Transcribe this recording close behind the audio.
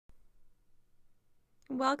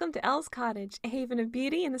Welcome to Elle's Cottage, a haven of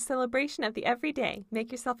beauty and the celebration of the everyday.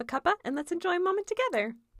 Make yourself a cuppa and let's enjoy a moment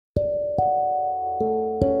together.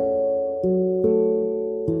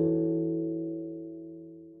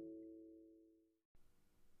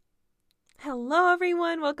 Hello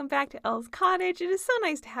everyone, welcome back to Elle's Cottage. It is so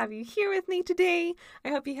nice to have you here with me today. I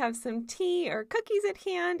hope you have some tea or cookies at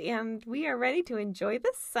hand and we are ready to enjoy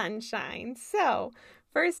the sunshine. So,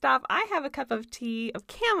 first off, I have a cup of tea of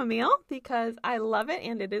chamomile because I love it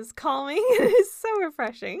and it is calming. It is so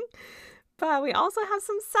refreshing. But we also have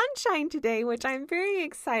some sunshine today, which I'm very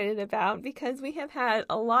excited about because we have had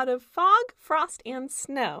a lot of fog, frost, and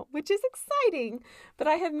snow, which is exciting. But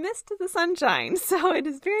I have missed the sunshine, so it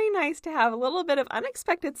is very nice to have a little bit of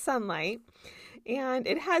unexpected sunlight. And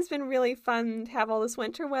it has been really fun to have all this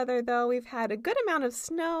winter weather, though. We've had a good amount of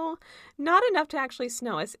snow, not enough to actually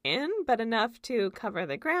snow us in, but enough to cover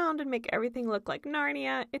the ground and make everything look like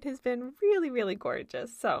Narnia. It has been really, really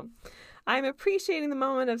gorgeous. So I'm appreciating the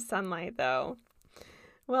moment of sunlight, though.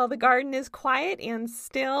 Well, the garden is quiet and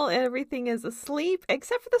still. Everything is asleep,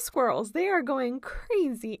 except for the squirrels. They are going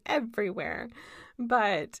crazy everywhere.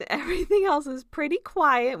 But everything else is pretty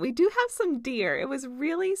quiet. We do have some deer. It was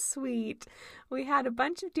really sweet. We had a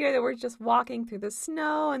bunch of deer that were just walking through the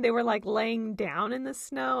snow, and they were like laying down in the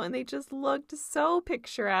snow, and they just looked so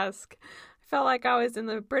picturesque. I felt like I was in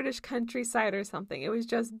the British countryside or something. It was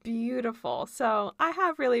just beautiful. So I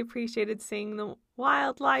have really appreciated seeing the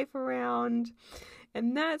wildlife around.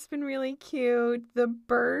 And that's been really cute. The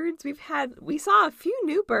birds, we saw a few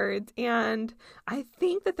new birds, and I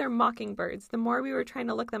think that they're mockingbirds. The more we were trying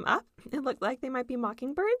to look them up, it looked like they might be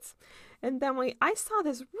mockingbirds. And then I saw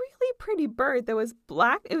this really pretty bird that was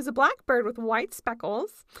black. It was a black bird with white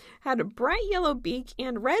speckles, had a bright yellow beak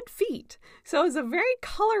and red feet. So it was a very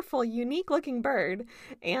colorful, unique looking bird.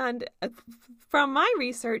 And from my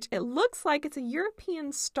research, it looks like it's a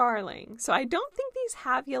European starling. So I don't think these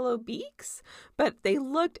have yellow beaks, but they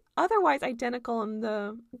looked otherwise identical in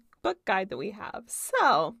the book guide that we have.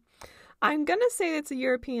 So I'm going to say it's a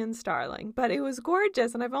European starling, but it was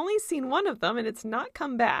gorgeous, and I've only seen one of them, and it's not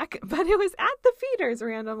come back, but it was at the feeders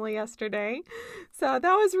randomly yesterday. So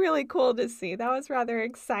that was really cool to see. That was rather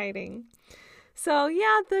exciting. So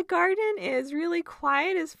yeah, the garden is really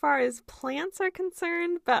quiet as far as plants are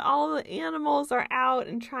concerned, but all the animals are out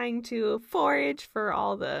and trying to forage for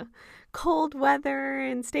all the cold weather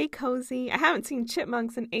and stay cozy. I haven't seen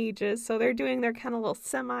chipmunks in ages, so they're doing their kind of little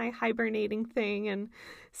semi-hibernating thing and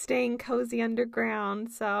staying cozy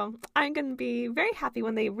underground. So I'm going to be very happy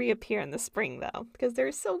when they reappear in the spring, though, because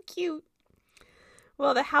they're so cute.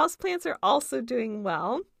 Well, the houseplants are also doing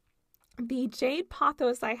well. The jade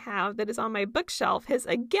pothos I have that is on my bookshelf has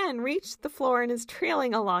again reached the floor and is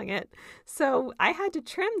trailing along it. So I had to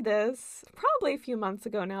trim this probably a few months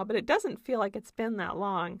ago now, but it doesn't feel like it's been that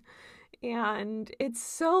long. And it's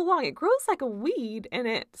so long. It grows like a weed,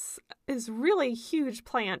 and is really huge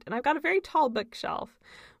plant. And I've got a very tall bookshelf,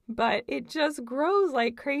 but it just grows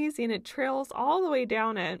like crazy, and it trails all the way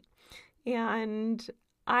down it. And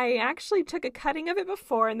I actually took a cutting of it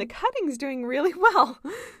before, and the cutting's doing really well.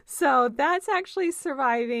 So that's actually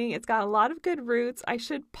surviving. It's got a lot of good roots. I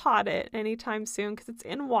should pot it anytime soon because it's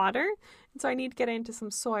in water, and so I need to get into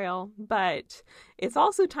some soil. But it's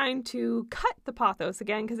also time to cut the pothos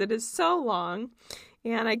again because it is so long,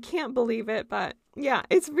 and I can't believe it, but yeah,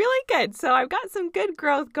 it's really good. So I've got some good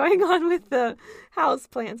growth going on with the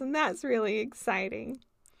houseplants, and that's really exciting.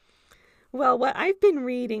 Well, what I've been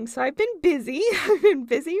reading, so I've been busy. I've been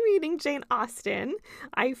busy reading Jane Austen.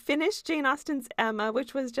 I finished Jane Austen's Emma,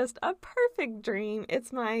 which was just a perfect dream.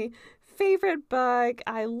 It's my favorite book.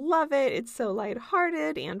 I love it. It's so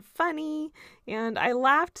lighthearted and funny, and I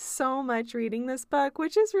laughed so much reading this book,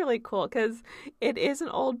 which is really cool because it is an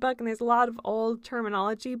old book and there's a lot of old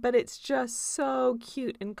terminology, but it's just so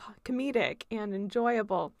cute and comedic and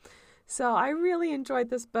enjoyable. So I really enjoyed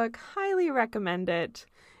this book. Highly recommend it.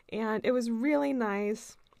 And it was really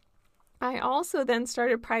nice. I also then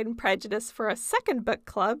started Pride and Prejudice for a second book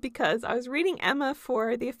club because I was reading Emma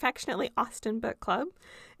for the Affectionately Austen book club.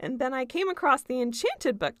 And then I came across the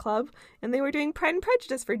Enchanted book club, and they were doing Pride and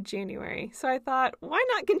Prejudice for January. So I thought, why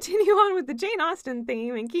not continue on with the Jane Austen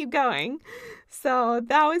theme and keep going? So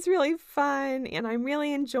that was really fun, and I'm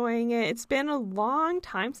really enjoying it. It's been a long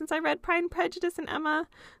time since I read Pride and Prejudice and Emma,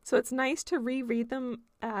 so it's nice to reread them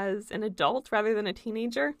as an adult rather than a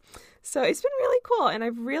teenager. So it's been really cool, and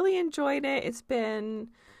I've really enjoyed it. It's been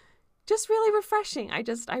just really refreshing.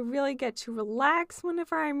 I really get to relax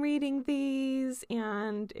whenever I'm reading these,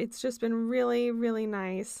 and it's just been really, really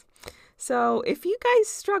nice. So if you guys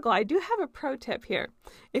struggle, I do have a pro tip here.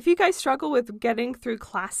 If you guys struggle with getting through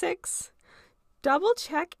classics, double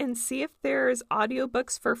check and see if there's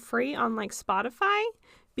audiobooks for free on like Spotify,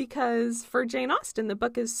 because for Jane Austen, the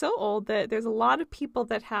book is so old that there's a lot of people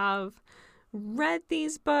that have read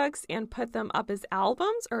these books and put them up as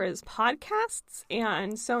albums or as podcasts.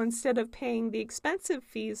 And so instead of paying the expensive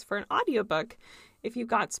fees for an audiobook, if you've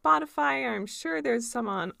got Spotify, or I'm sure there's some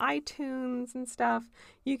on iTunes and stuff,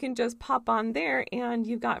 you can just pop on there and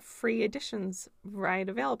you've got free editions right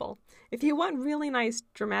available. If you want really nice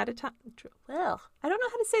I don't know how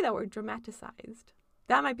to say that word, dramatized.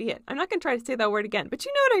 That might be it. I'm not going to try to say that word again, but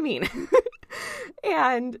you know what I mean.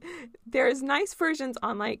 And there's nice versions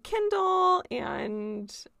on like Kindle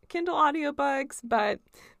and Kindle audiobooks, but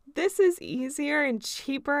this is easier and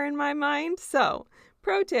cheaper in my mind. So,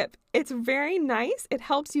 pro tip, it's very nice. It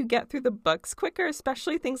helps you get through the books quicker,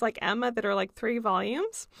 especially things like Emma that are like 3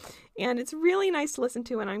 volumes. And it's really nice to listen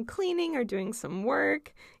to when I'm cleaning or doing some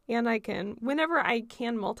work. And I can, whenever I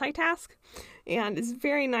can, multitask. And it's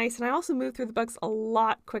very nice. And I also move through the books a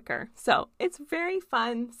lot quicker. So it's very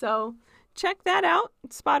fun. So check that out.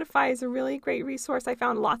 Spotify is a really great resource. I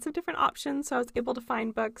found lots of different options, so I was able to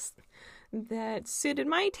find books that suited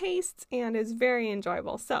my tastes and is very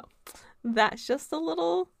enjoyable. So that's just a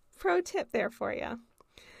little pro tip there for you.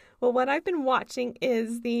 Well, what I've been watching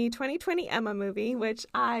is the 2020 Emma movie, which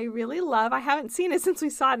I really love. I haven't seen it since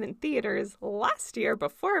we saw it in theaters last year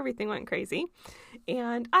before everything went crazy,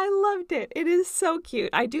 and I loved it. It is so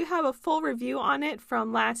cute. I do have a full review on it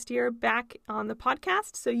from last year back on the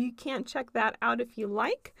podcast, so you can check that out if you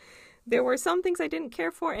like. There were some things I didn't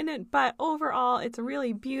care for in it, but overall, it's a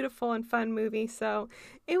really beautiful and fun movie, so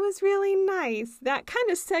it was really nice. That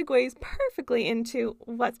kind of segues perfectly into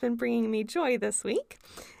what's been bringing me joy this week.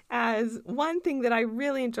 As one thing that I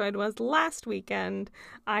really enjoyed was last weekend,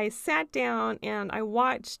 I sat down and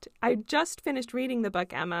I just finished reading the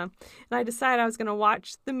book Emma, and I decided I was going to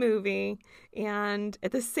watch the movie, and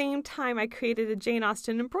at the same time I created a Jane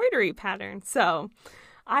Austen embroidery pattern. So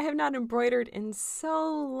I have not embroidered in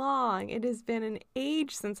so long. It has been an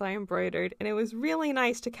age since I embroidered, and it was really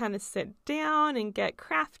nice to kind of sit down and get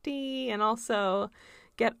crafty and also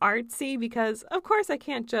get artsy, because of course I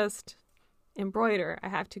can't just embroider. I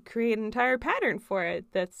have to create an entire pattern for it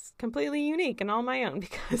that's completely unique and all my own,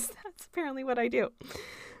 because that's apparently what I do.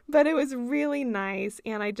 But it was really nice,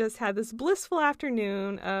 and I just had this blissful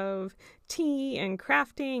afternoon of tea and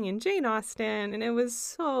crafting and Jane Austen, and it was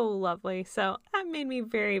so lovely. So that made me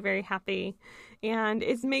very, very happy. And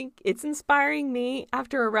it's inspiring me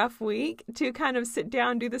after a rough week to kind of sit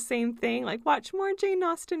down and do the same thing, like watch more Jane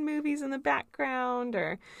Austen movies in the background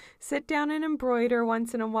or sit down and embroider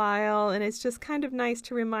once in a while. And it's just kind of nice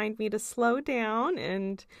to remind me to slow down.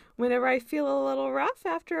 And whenever I feel a little rough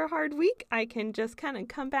after a hard week, I can just kind of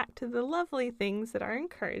come back to the lovely things that are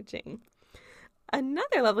encouraging.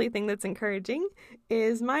 Another lovely thing that's encouraging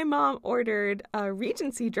is my mom ordered a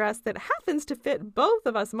Regency dress that happens to fit both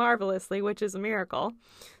of us marvelously, which is a miracle.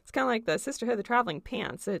 It's kind of like the Sisterhood of the Traveling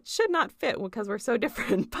Pants. It should not fit because we're so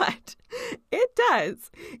different, but it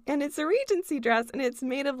does. And it's a Regency dress, and it's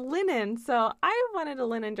made of linen. So I wanted a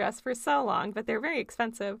linen dress for so long, but they're very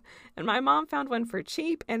expensive. And my mom found one for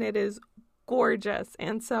cheap, and it is gorgeous.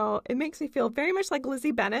 And so it makes me feel very much like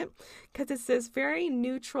Lizzie Bennet, because it's this very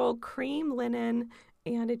neutral cream linen,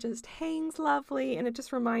 and it just hangs lovely, and it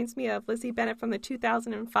just reminds me of Lizzie Bennet from the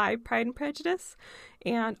 2005 Pride and Prejudice,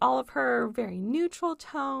 and all of her very neutral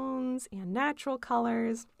tones and natural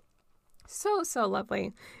colors. So, so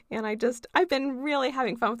lovely. And I've been really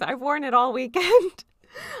having fun with it. I've worn it all weekend.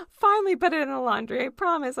 Finally put it in the laundry. I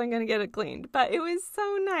promise I'm going to get it cleaned. But it was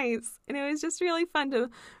so nice. And it was just really fun to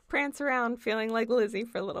prance around feeling like Lizzie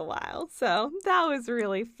for a little while. So that was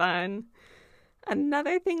really fun.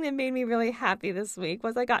 Another thing that made me really happy this week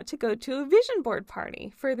was I got to go to a vision board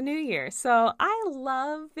party for the new year. So I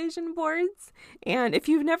love vision boards. And if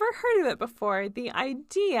you've never heard of it before, the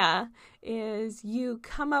idea is you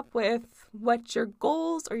come up with what your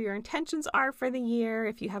goals or your intentions are for the year.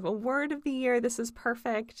 If you have a word of the year, this is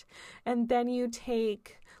perfect. And then you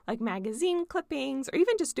take like magazine clippings, or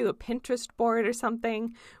even just do a Pinterest board or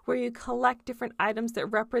something where you collect different items that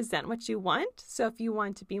represent what you want. So if you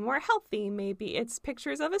want to be more healthy, maybe it's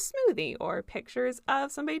pictures of a smoothie or pictures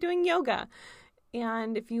of somebody doing yoga.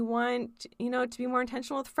 And if you want, to be more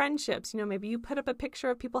intentional with friendships, maybe you put up a picture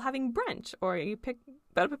of people having brunch, or you put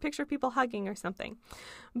up a picture of people hugging or something.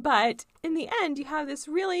 But in the end, you have this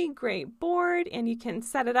really great board, and you can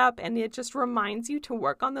set it up, and it just reminds you to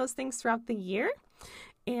work on those things throughout the year,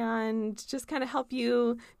 and just kind of help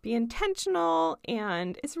you be intentional,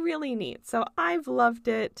 and it's really neat. So I've loved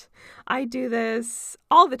it. I do this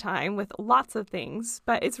all the time with lots of things,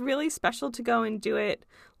 but it's really special to go and do it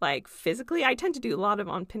like physically. I tend to do a lot of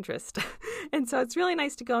on Pinterest. And so it's really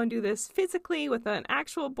nice to go and do this physically with an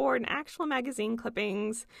actual board and actual magazine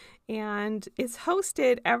clippings. And it's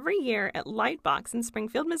hosted every year at Lightbox in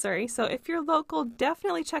Springfield, Missouri. So if you're local,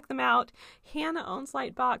 definitely check them out. Hannah owns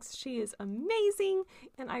Lightbox. She is amazing.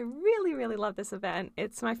 And I really, really love this event.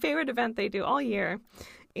 It's my favorite event they do all year.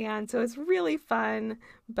 And so it's really fun,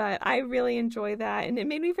 but I really enjoy that. And it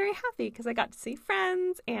made me very happy because I got to see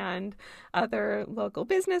friends and other local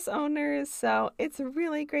business owners. So it's a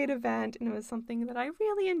really great event, and it was something that I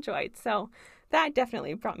really enjoyed. So that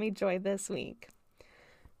definitely brought me joy this week.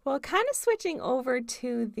 Well, kind of switching over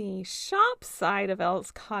to the shop side of Elle's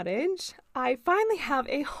Cottage, I finally have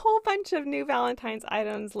a whole bunch of new Valentine's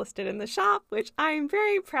items listed in the shop, which I'm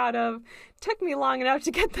very proud of. Took me long enough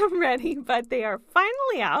to get them ready, but they are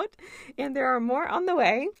finally out, and there are more on the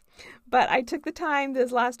way. But I took the time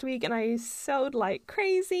this last week, and I sewed like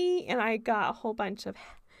crazy, and I got a whole bunch of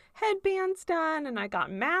headbands done, and I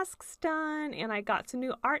got masks done, and I got some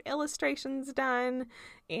new art illustrations done,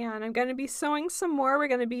 and I'm going to be sewing some more. We're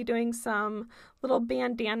going to be doing some little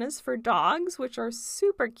bandanas for dogs, which are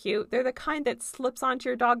super cute. They're the kind that slips onto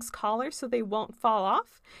your dog's collar so they won't fall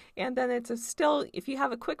off. And then if you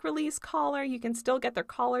have a quick release collar, you can still get their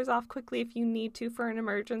collars off quickly if you need to for an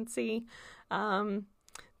emergency.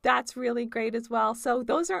 That's really great as well. So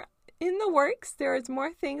those are in the works. There's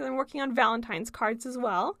more things. I'm working on Valentine's cards as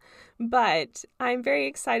well, but I'm very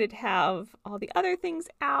excited to have all the other things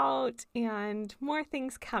out and more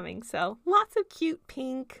things coming. So lots of cute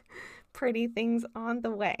pink, pretty things on the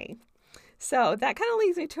way. So that kind of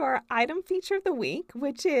leads me to our item feature of the week,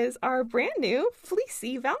 which is our brand new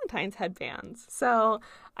fleecy Valentine's headbands. So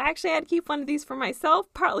I actually had to keep one of these for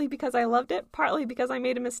myself, partly because I loved it, partly because I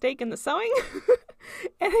made a mistake in the sewing.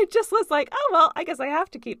 And it just was like, oh, well, I guess I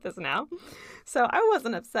have to keep this now. So I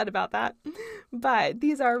wasn't upset about that. But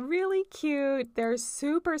these are really cute. They're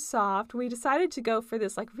super soft. We decided to go for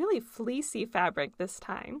this like really fleecy fabric this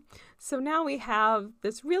time. So now we have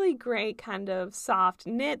this really great kind of soft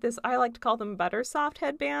knit. I like to call them butter soft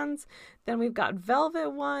headbands. Then we've got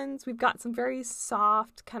velvet ones. We've got some very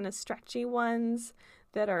soft, kind of stretchy ones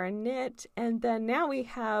that are a knit. And then now we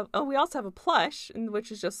also have a plush,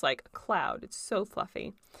 which is just like a cloud. It's so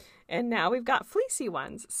fluffy. And now we've got fleecy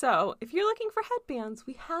ones. So if you're looking for headbands,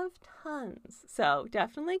 we have tons. So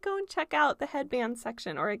definitely go and check out the headband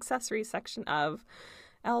section or accessory section of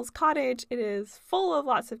Elle's Cottage. It is full of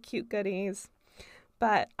lots of cute goodies.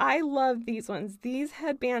 But I love these ones. These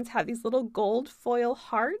headbands have these little gold foil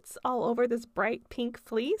hearts all over this bright pink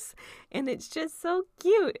fleece. And it's just so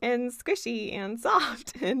cute and squishy and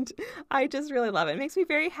soft. And I just really love it. It makes me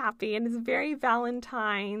very happy. And it's very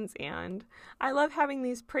Valentine's. And I love having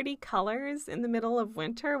these pretty colors in the middle of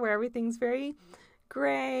winter where everything's very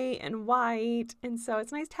gray and white. And so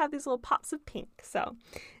it's nice to have these little pops of pink. So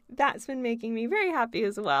that's been making me very happy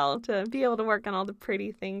as well to be able to work on all the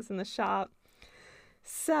pretty things in the shop.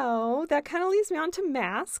 So that kind of leads me on to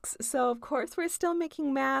masks. So of course we're still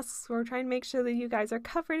making masks. We're trying to make sure that you guys are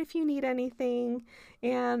covered if you need anything.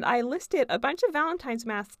 And I listed a bunch of Valentine's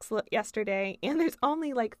masks yesterday, and there's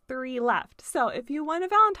only like 3 left. So if you want a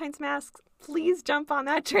Valentine's mask, please jump on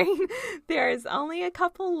that train. There's only a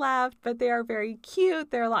couple left, but they are very cute.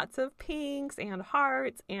 There are lots of pinks and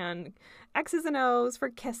hearts and X's and O's for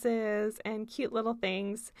kisses and cute little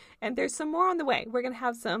things. And there's some more on the way. We're going to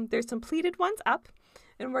have there's some pleated ones up.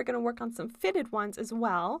 And we're going to work on some fitted ones as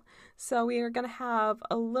well. So we are going to have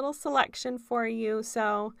a little selection for you.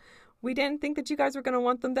 So we didn't think that you guys were going to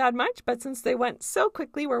want them that much, but since they went so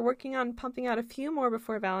quickly, we're working on pumping out a few more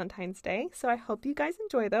before Valentine's Day. So I hope you guys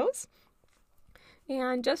enjoy those.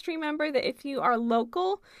 And just remember that if you are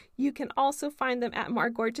local, you can also find them at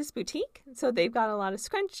Mar Gorgeous Boutique. So they've got a lot of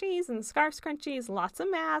scrunchies and scarf scrunchies, lots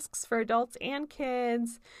of masks for adults and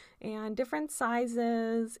kids, and different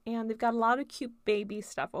sizes. And they've got a lot of cute baby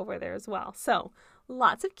stuff over there as well. So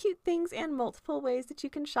lots of cute things and multiple ways that you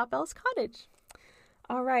can shop Elle's Cottage.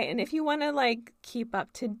 All right, and if you want to keep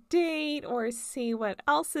up to date or see what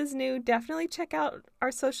else is new, definitely check out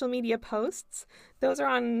our social media posts. Those are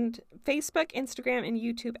on Facebook, Instagram, and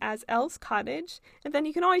YouTube as Elle's Cottage. And then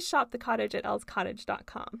you can always shop the cottage at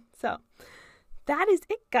ellscottage.com. So that is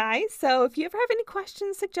it, guys. So if you ever have any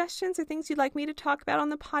questions, suggestions, or things you'd like me to talk about on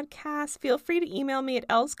the podcast, feel free to email me at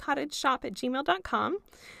ellscottageshop@gmail.com.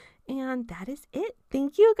 And that is it.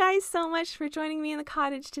 Thank you guys so much for joining me in the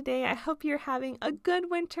cottage today. I hope you're having a good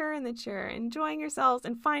winter and that you're enjoying yourselves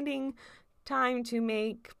and finding time to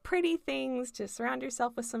make pretty things to surround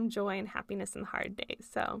yourself with some joy and happiness in the hard days.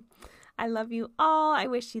 So I love you all. I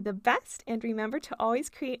wish you the best. And remember to always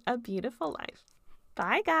create a beautiful life.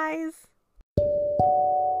 Bye, guys.